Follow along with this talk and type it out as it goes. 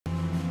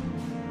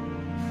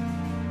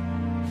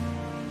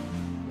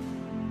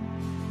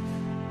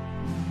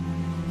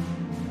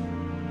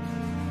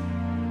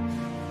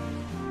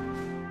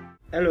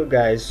Hello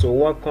guys, so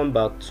welcome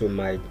back to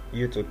my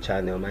YouTube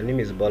channel. My name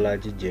is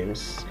Bolaji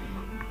James.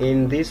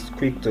 In this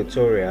quick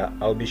tutorial,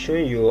 I'll be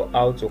showing you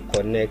how to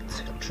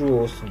connect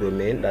Truehost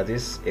Domain, that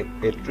is a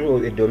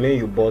domain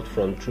you bought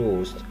from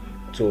Truehost,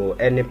 to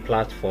any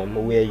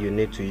platform where you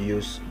need to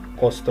use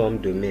custom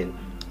domain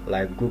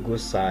like Google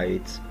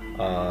sites,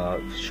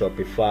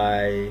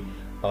 Shopify,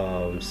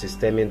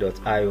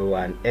 Systemic.io,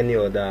 and any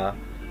other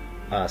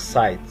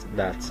site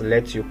that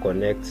lets you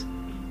connect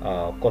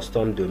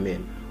custom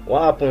domain.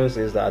 What happens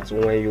is that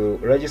when you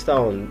register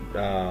on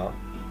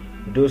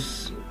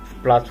those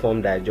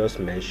platforms that I just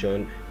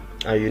mentioned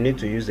and you need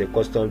to use a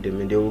custom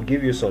domain, they will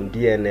give you some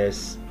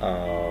DNS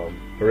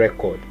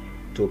record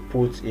to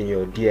put in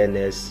your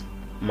DNS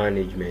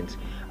management.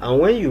 And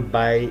when you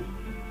buy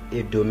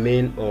a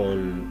domain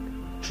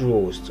on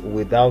Truehost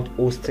without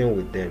hosting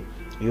with them,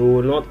 you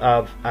will not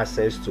have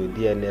access to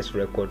DNS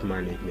record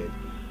management.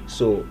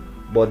 So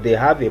but they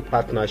have a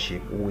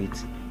partnership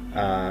with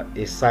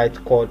a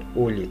site called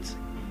Olitt,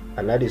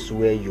 and that is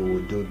where you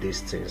will do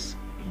these things.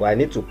 But I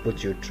need to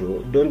put you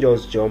through. Don't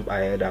just jump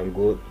ahead and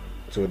go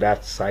to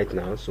that site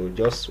now. So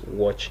just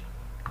watch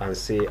and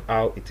see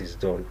how it is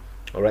done.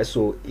 Alright,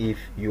 so if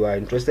you are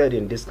interested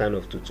in this kind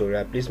of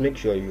tutorial, please make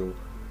sure you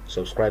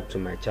subscribe to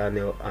my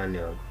channel and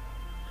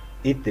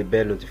hit the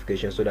bell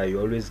notification so that you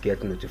always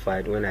get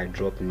notified when I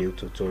drop new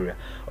tutorial.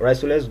 Alright,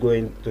 so let's go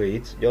into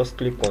it. Just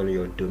click on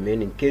your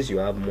domain in case you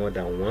have more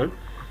than one.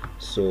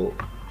 So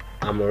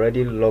I'm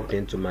already logged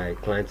into my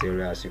client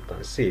area, as you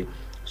can see.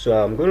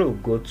 So I'm going to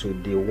go to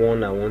the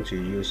one I want to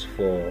use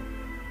for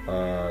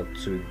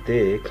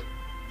today.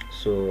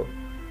 So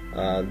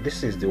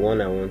this is the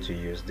one I want to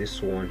use.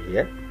 This one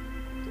here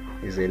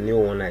is a new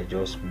one I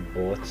just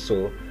bought,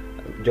 so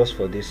just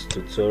for this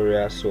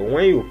tutorial. So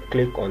when you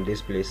click on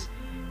this place,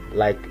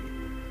 like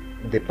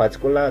the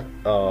particular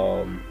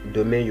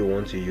domain you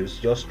want to use,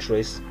 just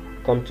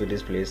come to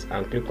this place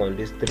and click on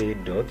these three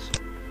dots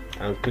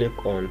and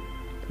click on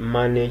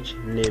manage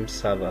name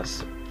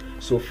servers.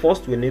 So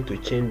first we need to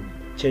change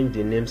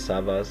the name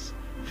servers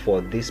for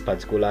this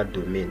particular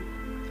domain.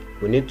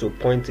 We need to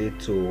point it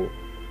to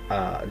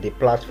the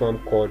platform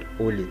called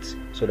Olitt,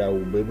 so that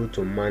we'll be able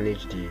to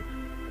manage the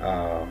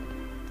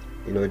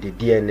the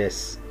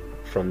DNS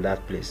from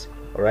that place.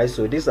 Alright,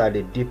 so these are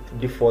the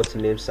default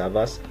name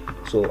servers.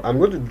 So I'm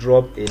going to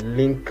drop a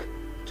link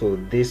to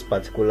this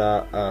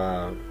particular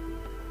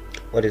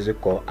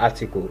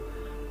article.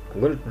 I'm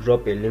going to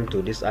drop a link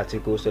to this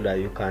article so that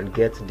you can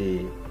get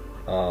the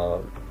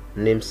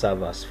name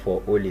servers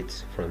for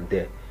Olitt from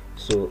there.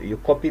 So you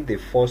copy the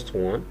first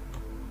one,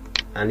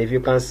 and if you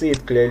can see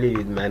it clearly,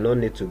 you might not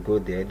need to go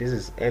there. This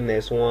is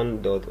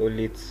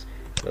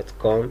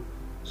ns1.olitt.com.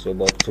 so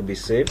but to be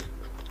safe,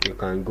 you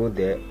can go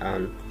there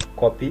and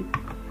copy.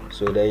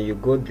 So then you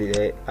go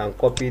there and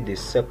copy the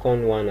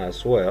second one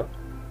as well,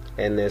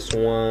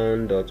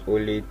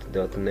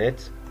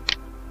 ns1.olitt.net.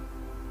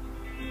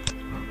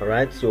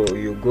 Alright, so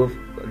you go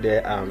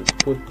there and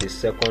put the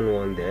second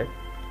one there.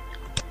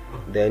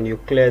 Then you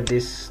clear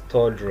this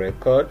third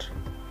record,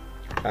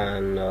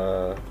 and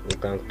we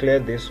can clear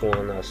this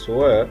one as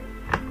well.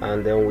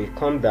 And then we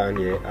come down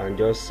here and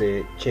just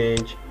say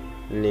change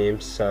name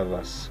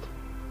servers.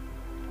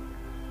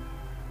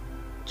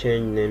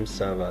 Change name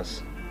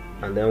servers,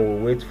 and then we'll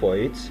wait for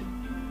it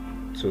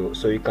to,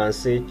 so you can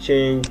say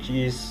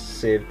changes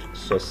saved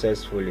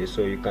successfully.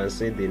 So you can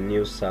see the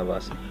new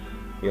servers.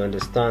 You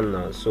understand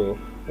now? So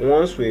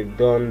once we've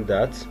done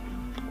that,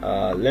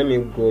 let me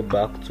go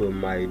back to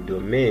my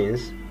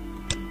domains.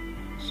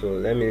 So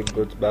let me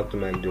go back to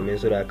my domain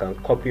so that I can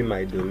copy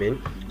my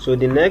domain. So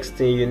the next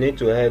thing, you need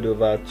to head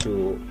over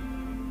to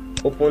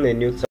open a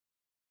new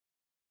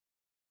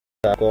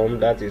tab,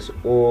 that is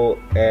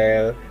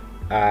olitt.com.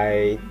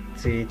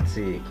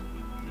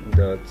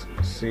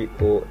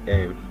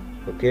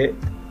 okay,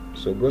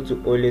 so go to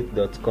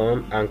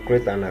olitt.com and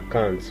create an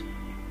account.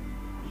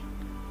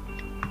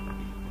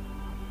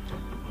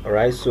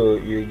 Alright, so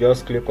you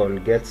just click on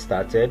get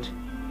started.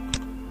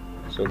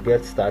 So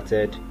get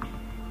started,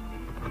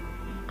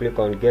 click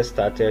on get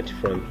started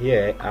from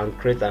here and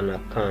create an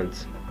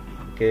account.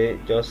 Okay,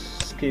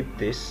 just skip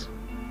this,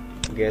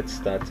 get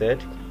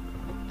started.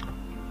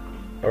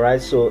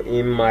 Alright, so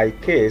in my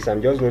case,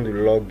 I'm just going to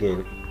log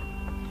in.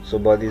 So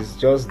but it's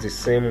just the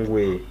same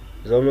way,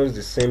 it's almost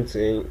the same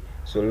thing.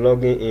 So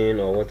logging in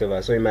or whatever.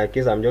 So in my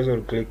case, I'm just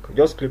going to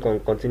click on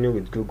continue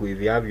with Google if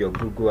you have your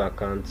Google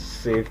account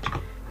saved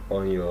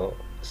on your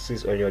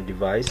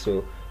device.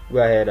 So go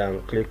ahead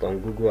and click on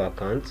Google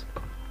account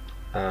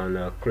and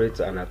create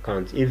an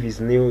account. If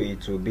it's new,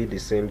 it will be the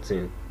same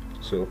thing.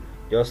 So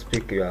just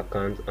pick your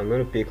account. I'm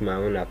going to pick my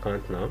own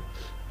account now.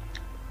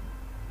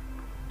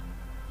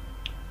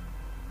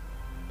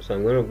 So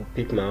I'm going to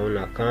pick my own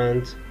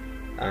account,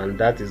 and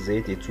that is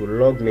it. It will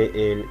log me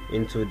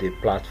into the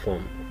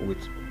platform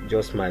with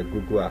just my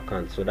Google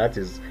account. So that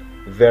is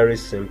very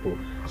simple.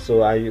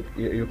 So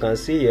you can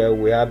see here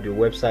we have the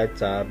website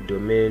tab,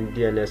 domain,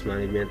 DNS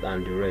management,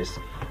 and the rest.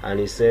 And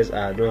it says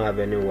I don't have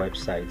any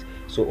website.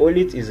 So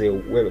Olitt is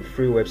a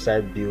free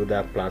website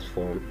builder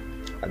platform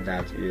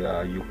that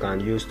you can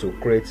use to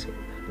create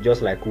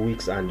just like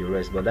Wix and the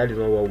rest, but that is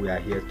not what we are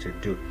here to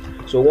do.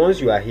 So once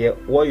you are here,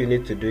 what you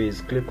need to do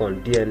is click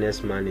on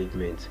DNS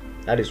management.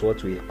 That is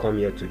what we come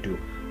here to do.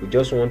 We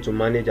just want to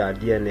manage our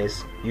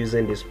DNS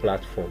using this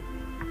platform.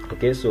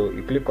 Okay, so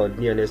you click on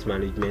DNS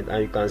management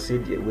and you can see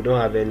we don't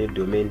have any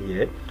domain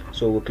here,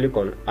 so we'll click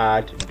on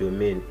add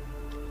domain.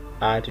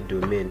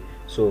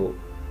 So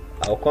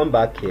I'll come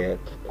back here,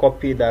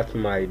 copy that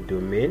my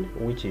domain,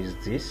 which is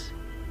this.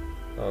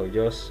 I'll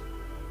just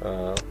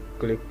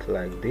click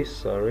like this,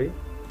 sorry,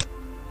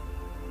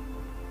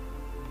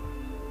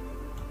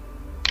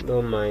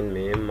 don't mind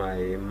me, my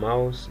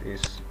mouse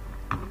is,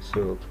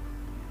 so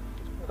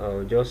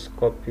I'll just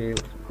copy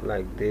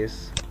like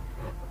this.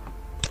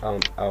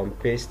 I'll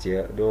paste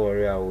here, don't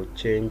worry, I will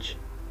change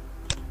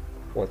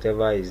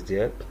whatever is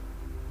there.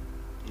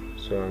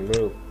 So I'm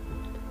going to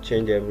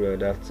change every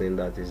other thing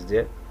that is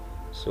there,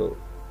 so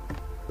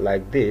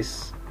like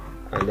this,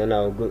 and then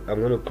I'm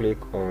going to click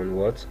on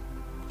what,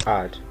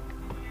 add.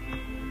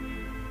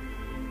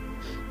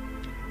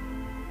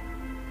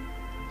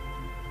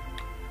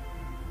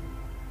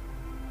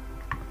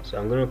 So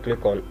I'm going to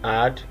click on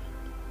add.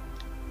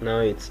 Now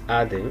it's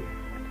adding.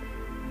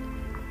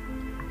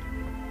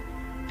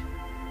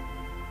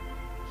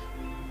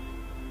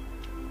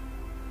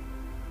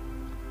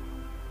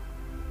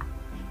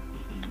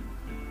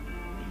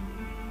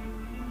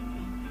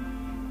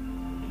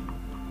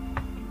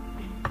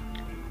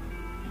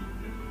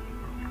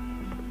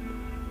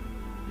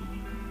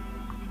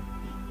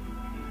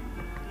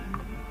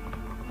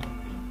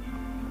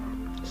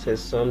 Says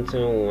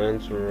something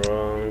went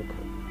wrong.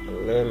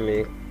 Let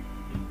me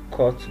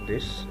cut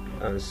this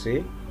and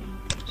see.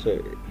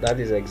 So that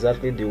is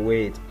exactly the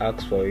way it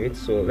asks for it.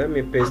 So let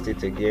me paste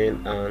it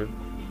again and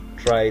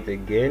try it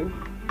again.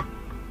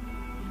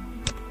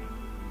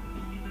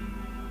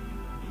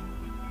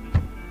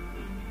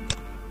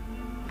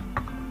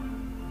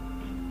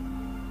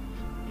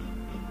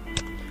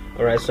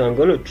 Alright, so I'm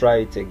going to try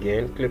it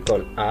again. Click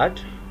on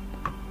add.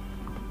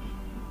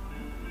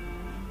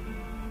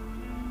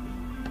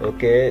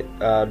 Okay,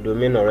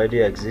 domain already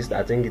exists.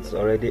 I think it's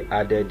already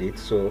added it,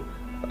 so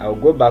I'll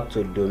go back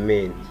to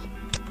domain.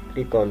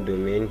 Click on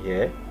domain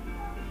here,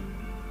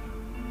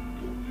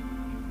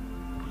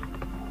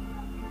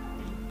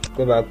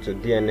 go back to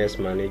DNS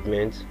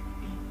management.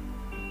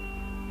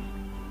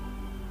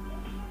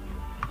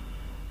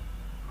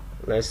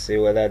 Let's see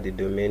whether the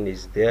domain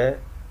is there.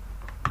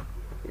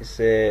 It's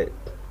a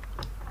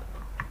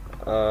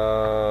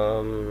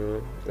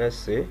let's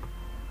see,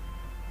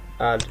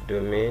 add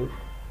domain.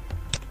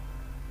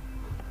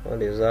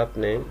 What is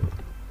happening?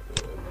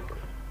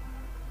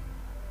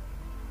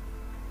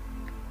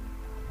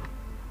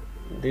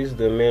 This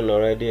domain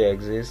already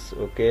exists.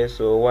 Okay,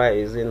 so why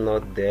is it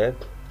not there?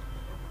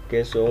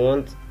 Okay, so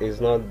once it's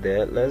not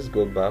there, let's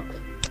go back.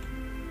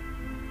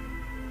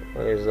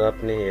 What is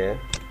happening here?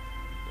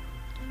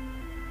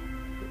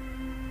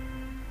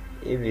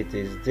 If it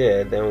is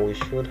there, then we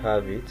should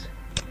have it.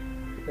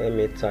 Let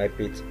me type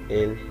it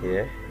in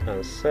here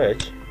and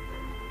search.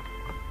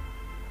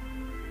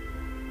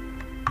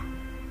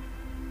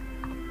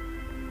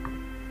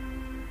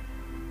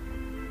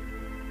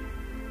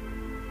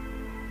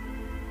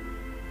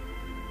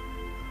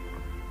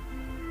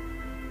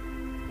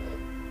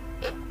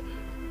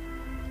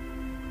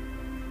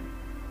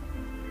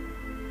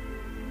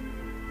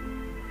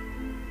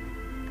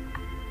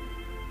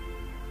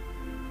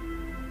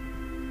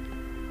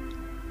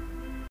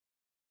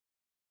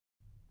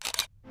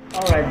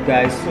 Alright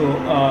guys, so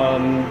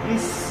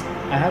this,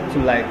 I have to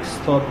like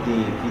stop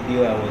the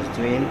video I was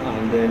doing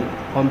and then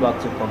come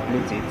back to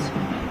complete it.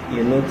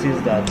 You notice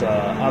that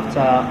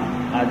after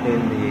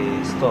adding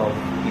the stuff,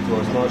 it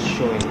was not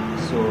showing.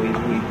 So if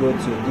we go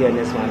to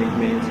DNS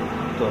management,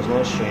 it was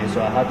not showing,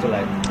 so I had to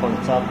like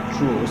contact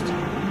Truehost.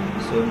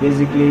 So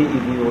basically,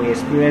 if you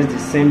experience the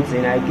same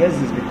thing, I guess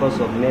it's because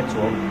of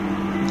network,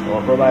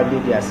 or probably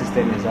their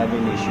system is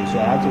having issues. So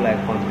I had to like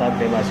contact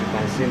them. As you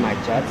can see my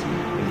chat,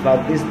 in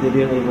fact this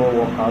didn't even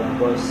work out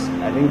because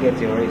I didn't get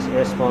a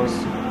response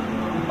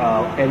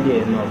early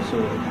enough, so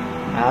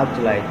I have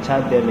to like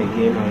chat them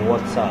again on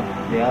WhatsApp.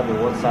 They have a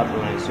WhatsApp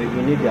line, so if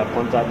you need their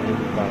contact link,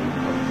 you can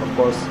of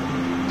course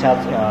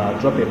chat,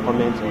 drop a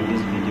comment on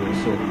this video.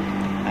 So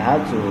I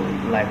had to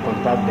like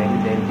contact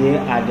them, then they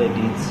added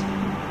it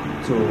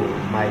to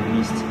my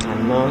list.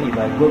 And now if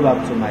I go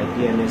back to my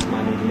DNS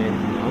management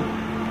now,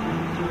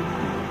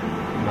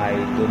 my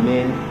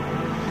domain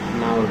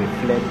now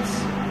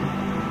reflects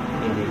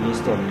in the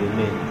list of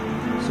domain.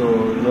 So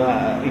you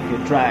know, if you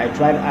I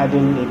tried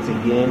adding it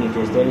again, it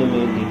was telling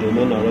me the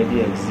domain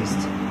already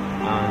exists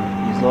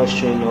and it's not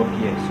showing up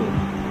here.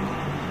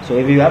 So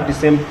if you have the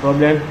same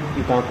problem,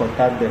 you can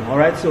contact them.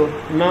 Alright, so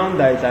now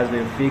that it has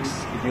been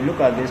fixed, if you look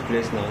at this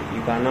place now,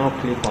 you can now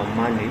click on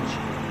manage,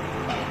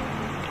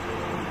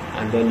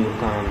 and then you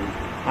can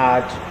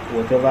add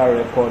whatever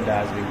record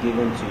that has been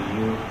given to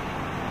you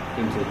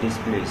into this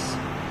place.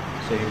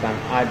 So you can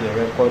add your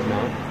record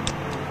now.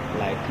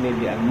 Like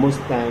maybe at most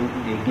time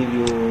they give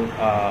you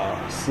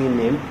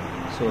CNAME,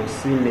 So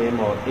CNAME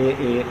or a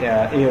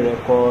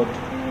record,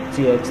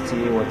 TXT,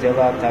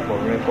 whatever type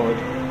of record,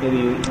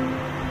 maybe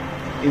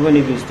even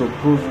if it's to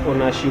prove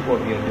ownership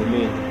of your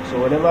domain. So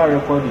whatever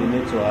record you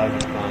need to have, you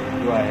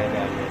can go ahead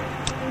and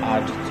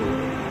add to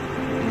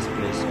this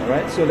place.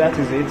 Alright, so that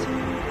is it.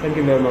 Thank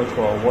you very much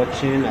for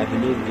watching. I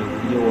believe the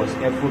video was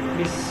helpful.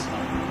 Please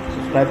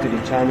subscribe to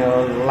the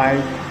channel,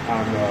 like,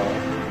 and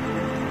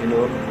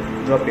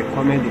drop a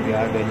comment if you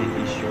have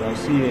any issue. I'll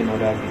see you in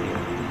another video.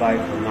 Bye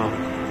for now.